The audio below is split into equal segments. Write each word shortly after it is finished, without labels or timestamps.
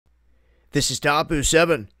This is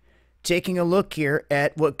Dabu7, taking a look here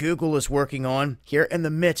at what Google is working on here in the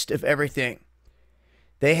midst of everything.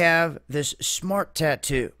 They have this smart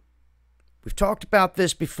tattoo. We've talked about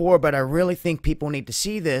this before, but I really think people need to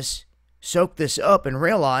see this, soak this up, and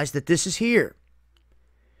realize that this is here.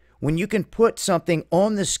 When you can put something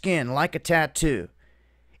on the skin like a tattoo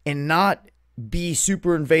and not be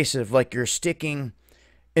super invasive, like you're sticking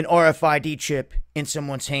an RFID chip in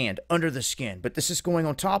someone's hand under the skin, but this is going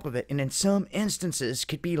on top of it, and in some instances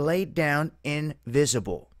could be laid down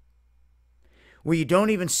invisible, where you don't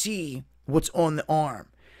even see what's on the arm.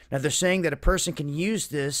 Now they're saying that a person can use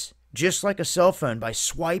this just like a cell phone by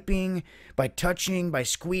swiping, by touching, by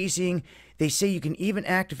squeezing. They say you can even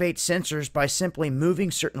activate sensors by simply moving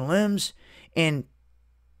certain limbs and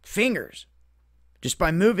fingers. Just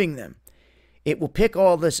by moving them, it will pick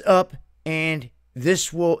all this up, and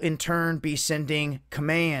this will in turn be sending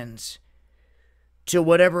commands to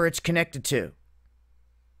whatever it's connected to.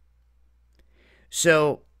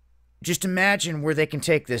 So just imagine where they can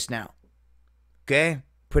take this now. Okay?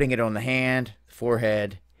 Putting it on the hand,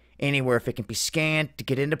 forehead, anywhere. If it can be scanned to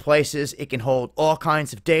get into places, it can hold all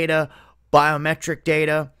kinds of data, biometric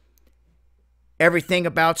data, everything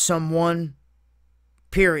about someone,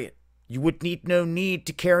 period. You would need no need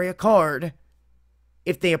to carry a card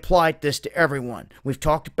if they applied this to everyone. We've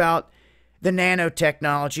talked about the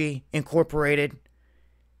nanotechnology incorporated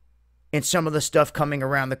and some of the stuff coming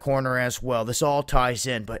around the corner as well. This all ties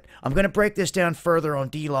in, but I'm going to break this down further on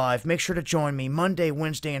DLive. Make sure to join me Monday,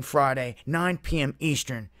 Wednesday, and Friday, 9 p.m.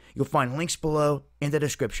 Eastern. You'll find links below in the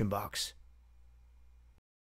description box.